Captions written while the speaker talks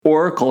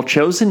Oracle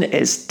chosen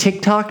as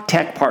TikTok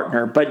tech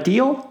partner, but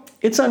deal?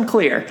 It's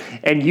unclear.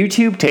 And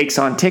YouTube takes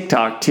on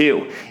TikTok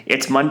too.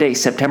 It's Monday,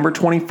 September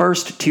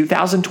 21st,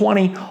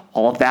 2020.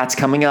 All of that's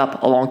coming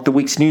up along with the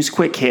week's news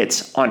quick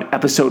hits on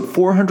episode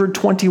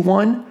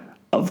 421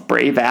 of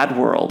Brave Ad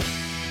World.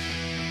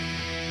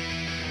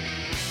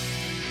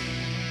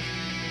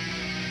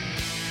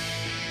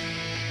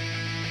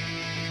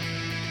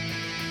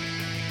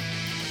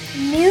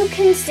 New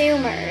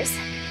consumers,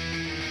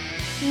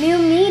 new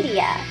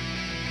media,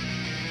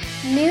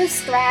 new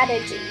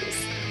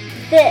strategies.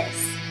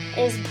 This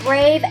is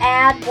Brave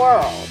Ad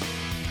World.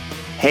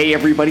 Hey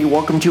everybody,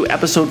 welcome to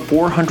episode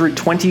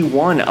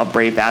 421 of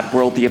Brave Ad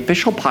World, the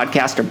official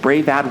podcast of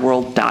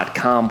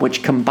braveadworld.com,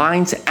 which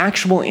combines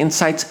actionable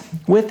insights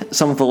with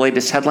some of the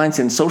latest headlines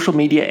in social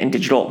media and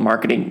digital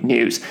marketing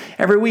news.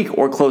 Every week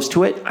or close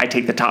to it, I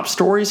take the top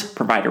stories,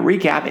 provide a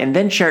recap, and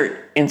then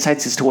share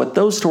insights as to what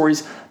those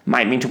stories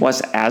might mean to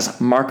us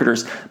as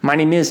marketers. My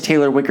name is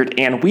Taylor Wickert,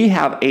 and we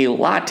have a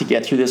lot to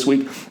get through this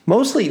week,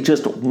 mostly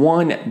just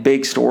one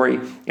big story,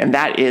 and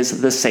that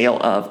is the sale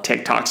of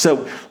TikTok.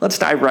 So let's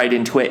dive right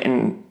into it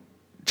and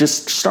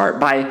just start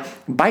by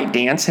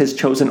ByteDance has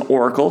chosen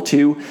Oracle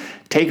to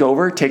take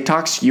over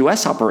TikTok's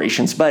US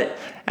operations. But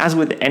as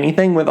with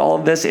anything with all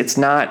of this, it's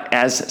not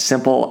as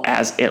simple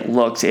as it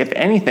looks. If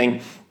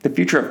anything, the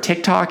future of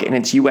TikTok and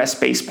its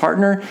US-based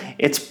partner,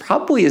 it's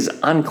probably as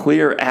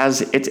unclear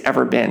as it's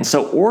ever been.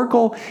 So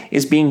Oracle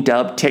is being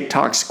dubbed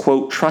TikTok's,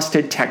 quote,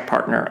 trusted tech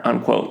partner,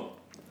 unquote.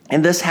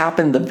 And this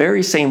happened the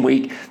very same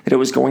week that it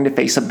was going to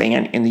face a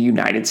ban in the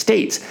United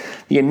States.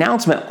 The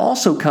announcement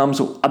also comes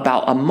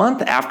about a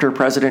month after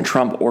President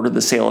Trump ordered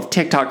the sale of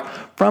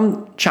TikTok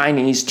from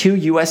Chinese to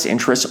US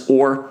interests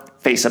or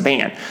face a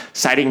ban,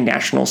 citing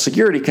national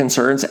security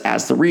concerns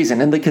as the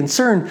reason. And the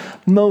concern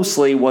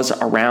mostly was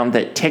around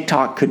that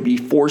TikTok could be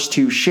forced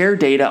to share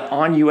data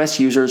on US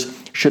users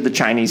should the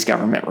Chinese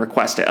government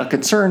request it, a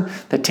concern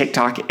that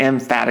TikTok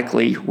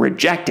emphatically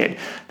rejected.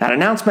 That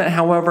announcement,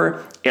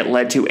 however, it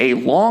led to a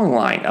long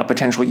line of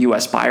potential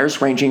US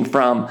buyers ranging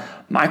from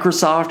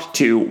Microsoft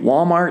to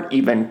Walmart,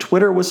 even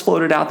Twitter was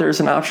floated out there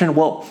as an option.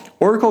 Well,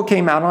 Oracle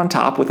came out on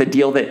top with a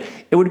deal that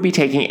it would be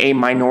taking a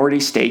minority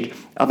stake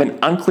of an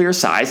unclear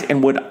size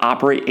and would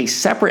operate a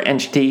separate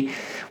entity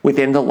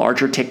within the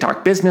larger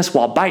TikTok business,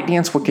 while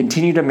ByteDance would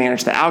continue to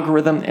manage the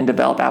algorithm and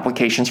develop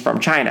applications from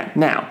China.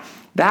 Now,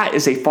 that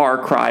is a far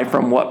cry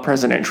from what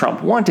President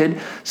Trump wanted,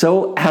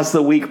 so as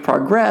the week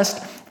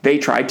progressed, they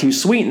tried to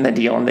sweeten the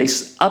deal, and they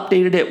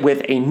updated it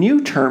with a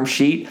new term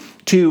sheet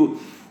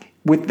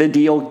with the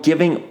deal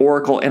giving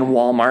Oracle and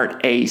Walmart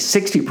a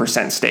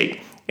 60%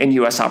 stake in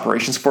U.S.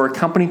 operations for a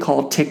company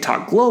called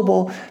TikTok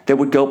Global that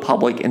would go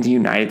public in the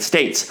United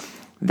States.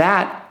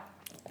 That,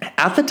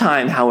 at the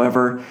time,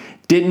 however,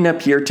 didn't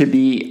appear to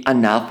be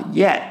enough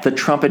yet. The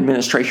Trump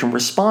administration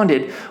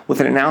responded with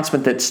an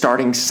announcement that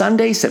starting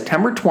Sunday,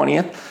 September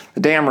 20th, the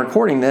day I'm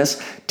recording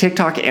this,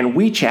 TikTok and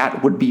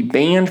WeChat would be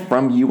banned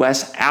from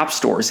U.S. app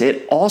stores.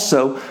 It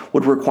also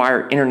would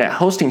require internet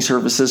hosting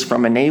services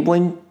from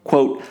enabling,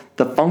 quote,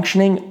 the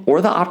functioning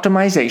or the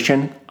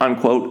optimization,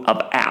 unquote, of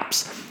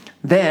apps.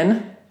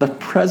 Then the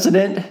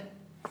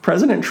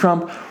President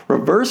Trump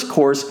reversed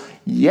course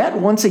yet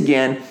once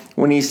again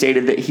when he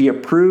stated that he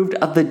approved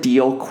of the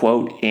deal,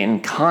 quote, in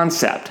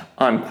concept,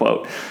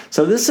 unquote.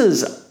 So this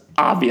is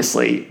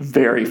obviously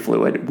very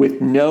fluid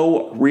with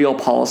no real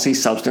policy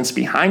substance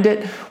behind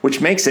it,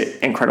 which makes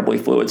it incredibly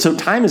fluid. So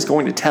time is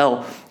going to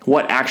tell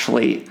what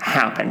actually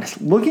happened.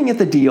 Looking at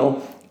the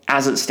deal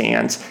as it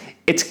stands,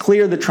 it's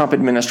clear the Trump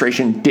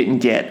administration didn't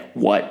get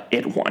what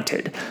it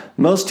wanted.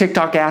 Most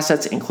TikTok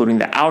assets, including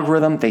the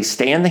algorithm, they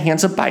stay in the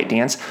hands of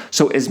ByteDance.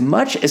 So as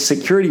much as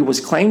security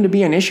was claimed to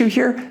be an issue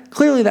here,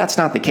 clearly that's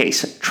not the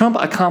case. Trump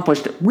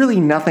accomplished really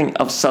nothing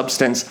of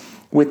substance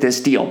with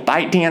this deal.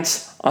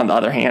 ByteDance, on the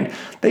other hand,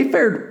 they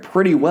fared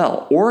pretty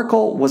well.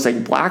 Oracle was a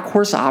black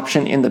horse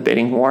option in the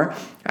bidding war.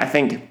 I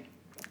think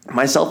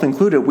myself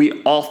included,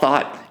 we all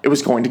thought it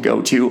was going to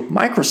go to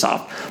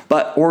Microsoft.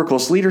 But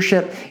Oracle's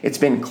leadership, it's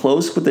been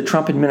close with the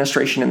Trump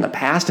administration in the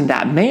past, and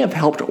that may have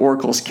helped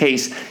Oracle's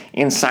case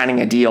in signing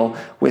a deal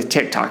with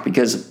TikTok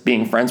because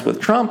being friends with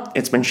Trump,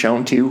 it's been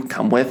shown to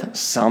come with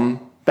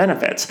some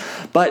benefits.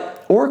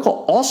 But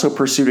Oracle also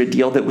pursued a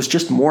deal that was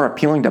just more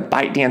appealing to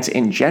ByteDance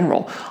in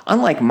general.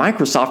 Unlike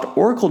Microsoft,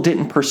 Oracle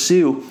didn't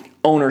pursue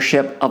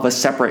ownership of a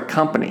separate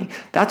company.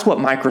 That's what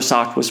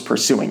Microsoft was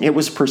pursuing. It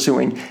was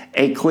pursuing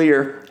a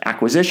clear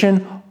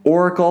acquisition.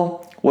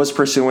 Oracle was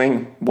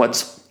pursuing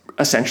what's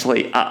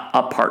essentially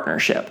a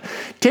partnership.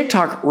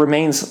 TikTok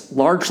remains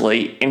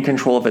largely in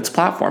control of its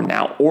platform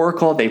now.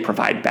 Oracle, they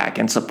provide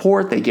back-end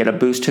support, they get a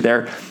boost to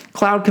their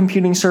cloud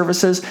computing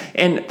services,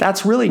 and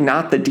that's really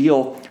not the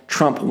deal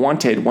Trump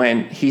wanted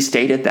when he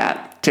stated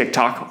that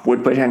TikTok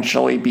would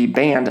potentially be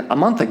banned a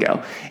month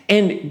ago.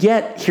 And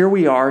yet, here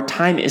we are,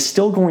 time is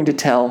still going to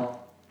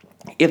tell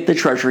if the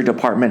Treasury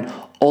Department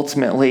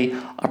ultimately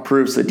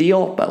approves the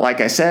deal. But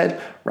like I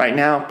said, right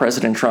now,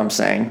 President Trump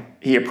saying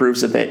he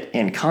approves of it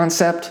in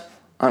concept,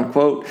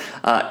 unquote,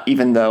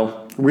 even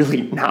though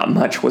really not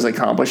much was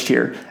accomplished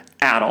here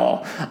at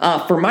all.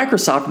 For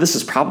Microsoft, this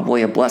is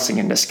probably a blessing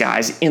in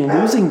disguise. In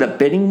losing the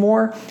bidding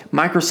war,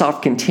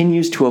 Microsoft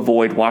continues to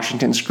avoid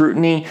Washington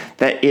scrutiny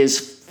that is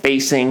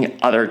facing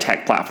other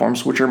tech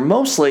platforms, which are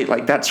mostly,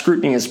 like, that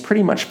scrutiny is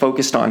pretty much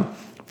focused on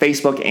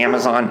Facebook,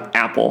 Amazon,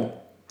 Apple,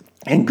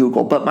 and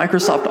Google. But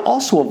Microsoft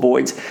also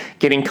avoids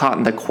getting caught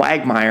in the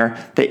quagmire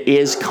that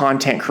is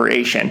content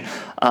creation.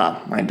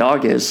 My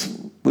dog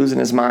is losing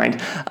his mind.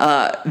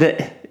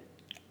 That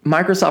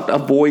Microsoft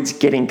avoids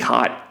getting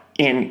caught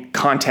in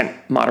content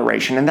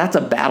moderation, and that's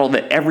a battle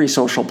that every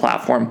social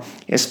platform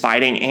is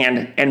fighting,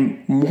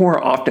 and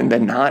more often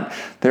than not,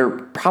 they're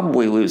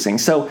probably losing.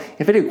 So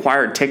if it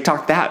acquired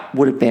TikTok, that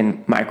would have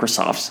been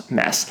Microsoft's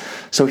mess.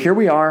 So here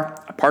we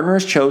are, a partner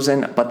is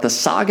chosen, but the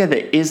saga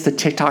that is the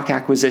TikTok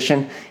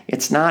acquisition,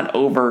 it's not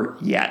over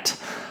yet.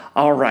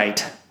 All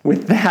right.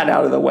 With that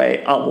out of the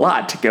way, a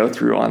lot to go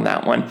through on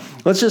that one.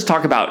 Let's just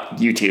talk about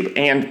YouTube,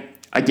 and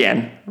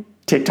again,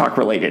 TikTok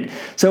related.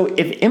 So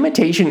if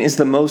imitation is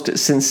the most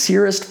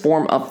sincerest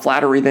form of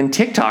flattery, then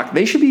TikTok,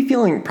 they should be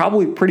feeling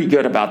probably pretty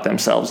good about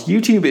themselves.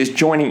 YouTube is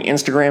joining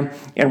Instagram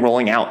and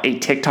rolling out a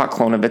TikTok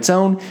clone of its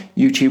own,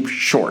 YouTube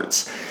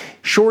Shorts.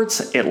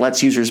 Shorts, it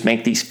lets users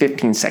make these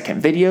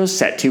 15-second videos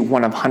set to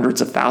one of hundreds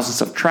of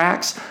thousands of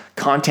tracks.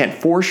 Content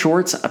for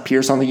Shorts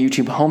appears on the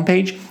YouTube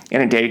homepage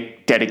in a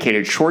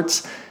dedicated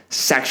Shorts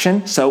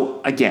section.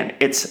 So again,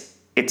 it's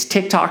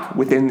TikTok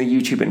within the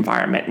YouTube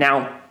environment.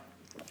 Now,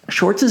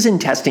 Shorts is in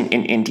testing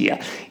in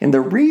India. And the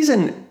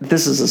reason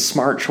this is a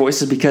smart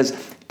choice is because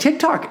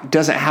TikTok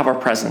doesn't have a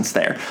presence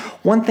there.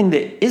 One thing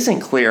that isn't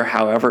clear,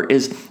 however,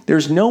 is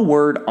there's no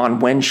word on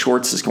when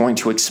Shorts is going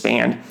to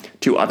expand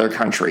to other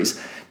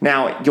countries.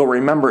 Now, you'll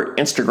remember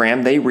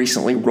Instagram, they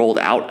recently rolled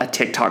out a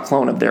TikTok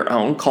clone of their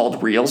own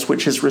called Reels,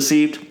 which has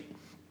received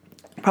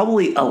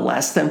probably a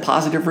less than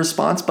positive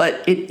response,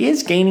 but it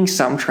is gaining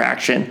some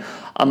traction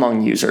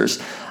among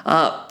users.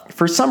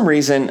 For some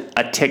reason,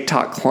 a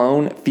TikTok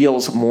clone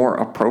feels more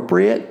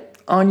appropriate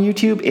on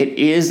YouTube. It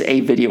is a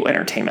video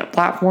entertainment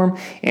platform,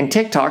 and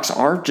TikToks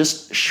are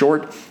just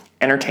short,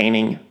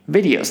 entertaining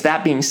videos.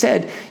 That being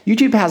said,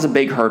 YouTube has a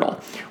big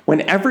hurdle.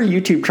 Whenever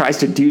YouTube tries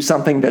to do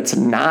something that's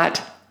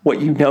not what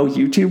you know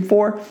YouTube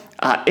for,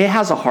 it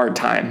has a hard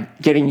time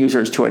getting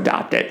users to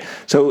adopt it.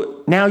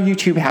 So now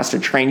YouTube has to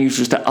train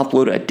users to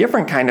upload a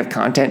different kind of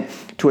content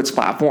to its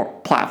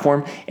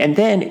platform and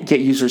then get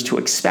users to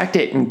expect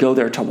it and go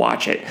there to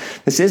watch it.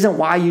 This isn't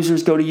why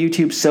users go to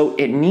YouTube, so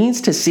it needs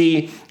to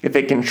see if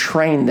it can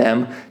train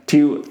them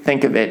to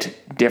think of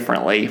it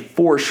differently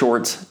for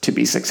Shorts to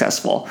be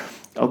successful.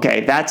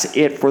 Okay, that's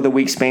it for the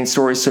week's main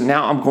stories. So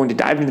now I'm going to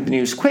dive into the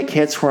news quick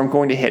hits, where I'm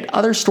going to hit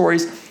other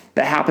stories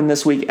that happened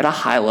this week at a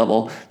high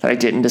level that I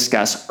didn't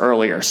discuss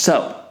earlier.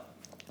 So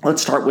let's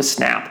start with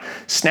Snap.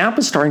 Snap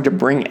is starting to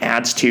bring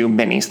ads to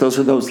Minis. Those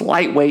are those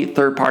lightweight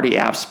third-party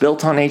apps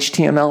built on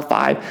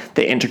HTML5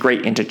 that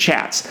integrate into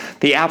chats.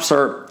 The apps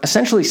are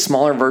essentially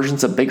smaller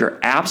versions of bigger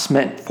apps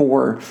meant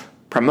for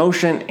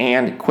promotion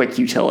and quick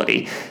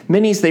utility.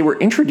 Minis, they were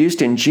introduced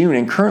in June,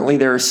 and currently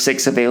there are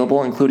 6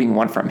 available, including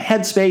one from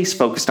Headspace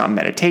focused on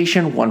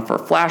meditation, one for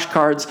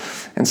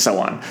flashcards, and so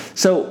on.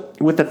 So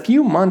with a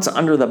few months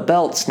under the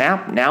belt,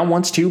 Snap now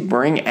wants to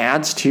bring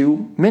ads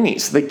to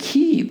Minis. The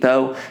key,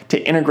 though,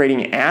 to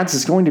integrating ads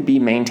is going to be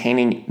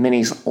maintaining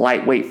Minis'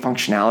 lightweight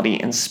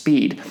functionality and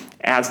speed.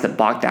 Ads that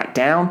bog that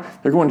down,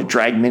 they're going to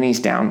drag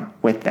Minis down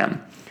with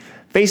them.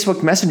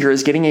 Facebook Messenger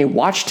is getting a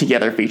Watch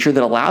Together feature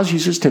that allows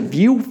users to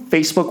view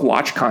Facebook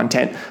Watch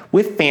content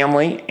with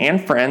family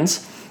and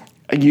friends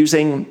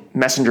using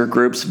Messenger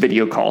Group's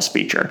video calls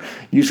feature.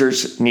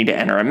 Users need to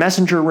enter a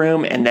Messenger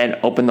room and then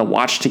open the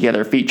Watch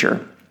Together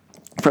feature.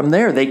 From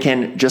there, they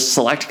can just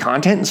select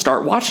content and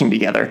start watching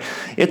together.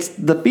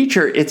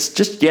 It's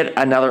just yet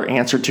another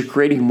answer to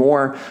creating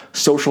more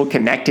social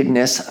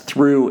connectedness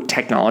through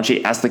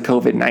technology as the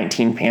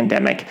COVID-19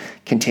 pandemic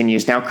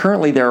continues. Now,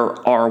 currently,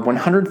 there are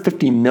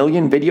 150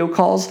 million video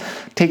calls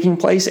taking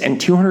place,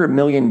 and 200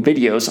 million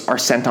videos are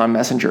sent on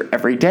Messenger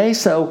every day.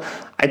 So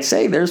I'd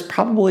say there's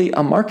probably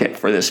a market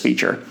for this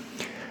feature.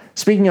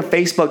 Speaking of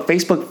Facebook,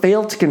 Facebook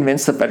failed to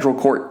convince the federal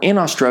court in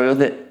Australia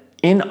that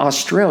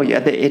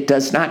it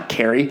does not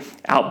carry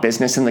out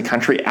business in the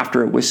country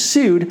after it was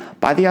sued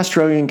by the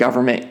Australian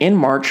government in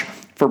March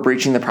for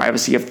breaching the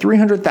privacy of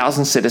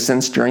 300,000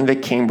 citizens during the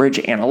Cambridge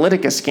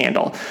Analytica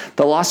scandal.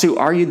 The lawsuit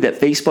argued that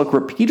Facebook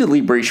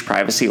repeatedly breached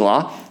privacy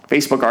law.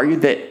 Facebook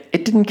argued that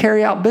it didn't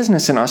carry out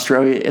business in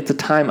Australia at the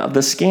time of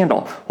the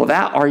scandal. Well,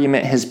 that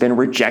argument has been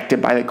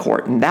rejected by the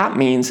court, and that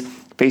means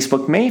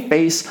Facebook may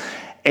face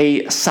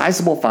a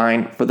sizable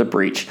fine for the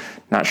breach.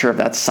 Not sure if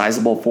that's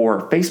sizable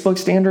for Facebook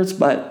standards,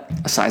 but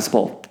a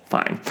sizable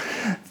fine.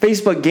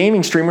 Facebook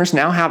gaming streamers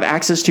now have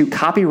access to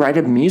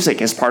copyrighted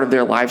music as part of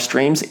their live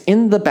streams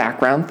in the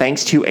background,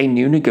 thanks to a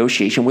new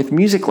negotiation with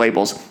music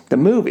labels. The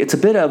move, it's a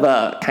bit of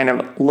a kind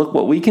of look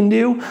what we can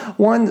do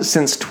one,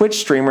 since Twitch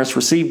streamers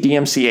received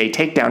DMCA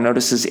takedown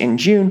notices in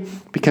June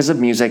because of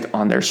music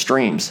on their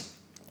streams.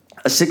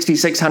 A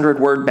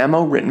 6,600-word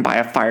memo written by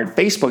a fired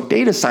Facebook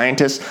data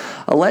scientist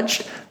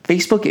alleged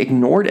Facebook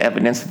ignored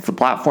evidence that the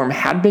platform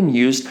had been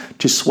used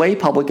to sway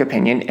public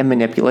opinion and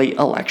manipulate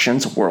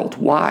elections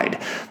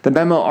worldwide. The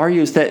memo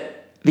argues that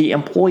the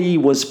employee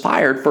was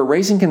fired for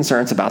raising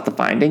concerns about the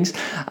findings.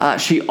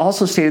 She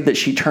also stated that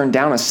she turned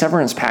down a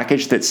severance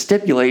package that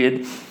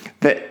stipulated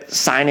that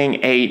signing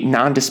a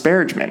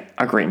non-disparagement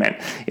agreement.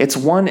 It's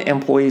one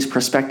employee's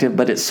perspective,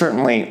 but it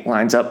certainly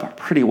lines up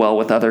pretty well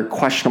with other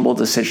questionable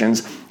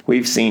decisions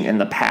we've seen in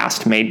the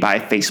past made by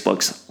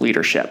Facebook's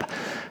leadership.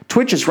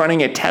 Twitch is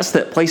running a test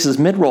that places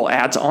mid-roll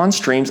ads on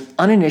streams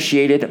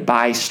uninitiated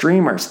by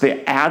streamers.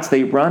 The ads,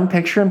 they run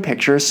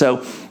picture-in-picture,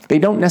 so they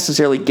don't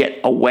necessarily get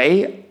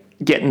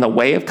in the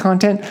way of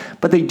content,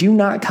 but they do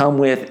not come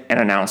with an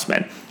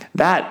announcement.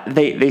 That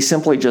they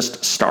simply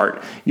just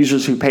start.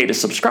 Users who pay to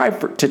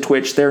subscribe to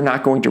Twitch, they're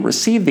not going to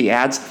receive the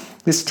ads.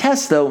 This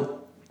test,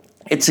 though,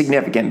 it's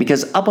significant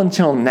because up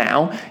until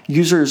now,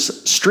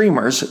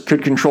 streamers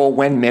could control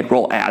when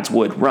mid-roll ads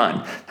would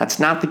run. That's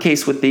not the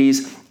case with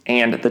these,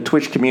 and the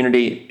Twitch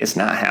community is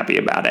not happy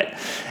about it.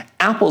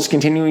 Apple's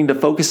continuing to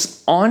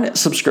focus on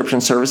subscription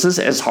services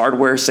as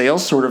hardware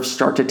sales sort of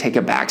start to take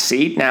a back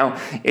seat. Now,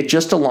 it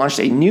just launched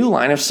a new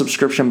line of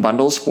subscription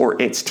bundles for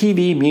its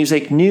TV,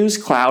 music, news,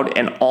 cloud,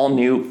 and all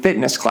new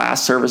fitness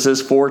class services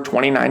for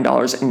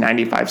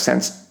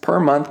 $29.95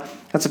 per month.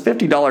 That's a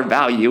 $50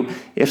 value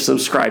if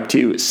subscribed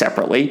to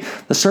separately.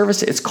 The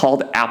service is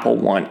called Apple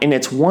One, and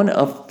it's one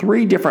of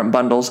 3 different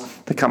bundles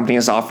the company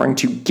is offering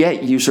to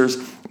get users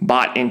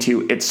bought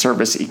into its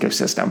service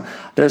ecosystem.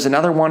 There's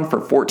another one for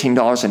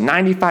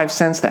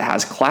 $14.95 that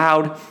has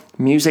cloud,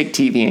 music,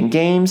 TV, and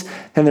games.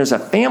 Then there's a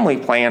family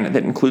plan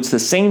that includes the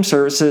same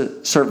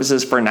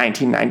services for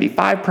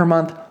 $19.95 per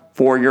month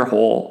for your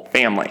whole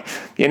family.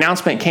 The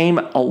announcement came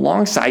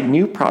alongside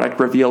new product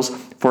reveals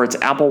for its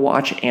Apple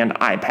Watch and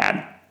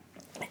iPad.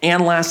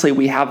 And lastly,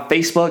 we have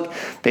Facebook.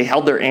 They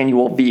held their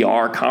annual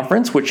VR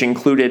conference, which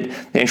included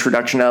the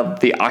introduction of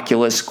the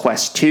Oculus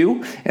Quest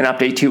 2, an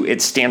update to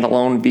its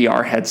standalone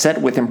VR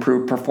headset with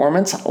improved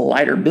performance,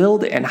 lighter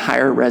build, and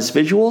higher res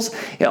visuals.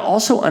 It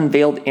also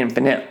unveiled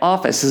Infinite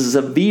Office. This is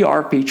a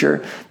VR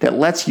feature that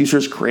lets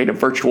users create a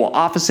virtual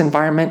office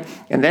environment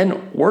and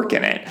then work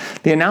in it.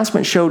 The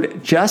announcement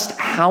showed just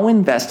how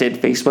invested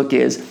Facebook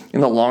is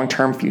in the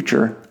long-term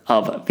future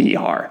of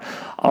VR.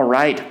 All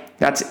right.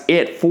 That's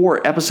it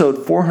for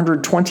episode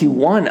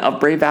 421 of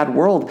Brave Ad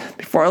World.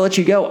 Before I let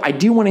you go, I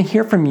do want to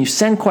hear from you.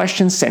 Send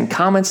questions, send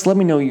comments. Let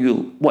me know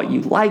what you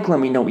like. Let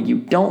me know what you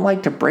don't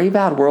like to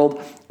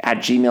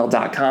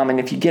braveadworld@gmail.com. And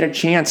if you get a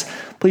chance,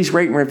 please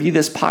rate and review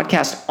this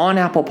podcast on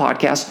Apple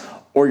Podcasts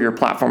or your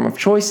platform of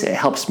choice. It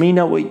helps me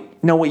know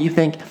what you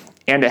think,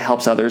 and it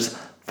helps others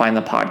find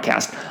the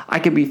podcast. I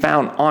can be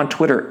found on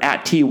Twitter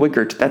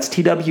 @TWiegert. That's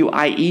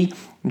TWIEGERT.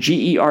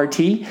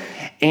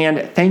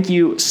 And thank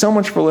you so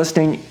much for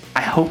listening.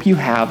 I hope you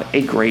have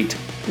a great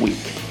week.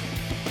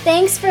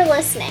 Thanks for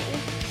listening.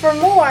 For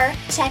more,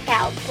 check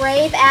out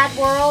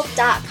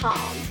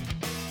braveadworld.com.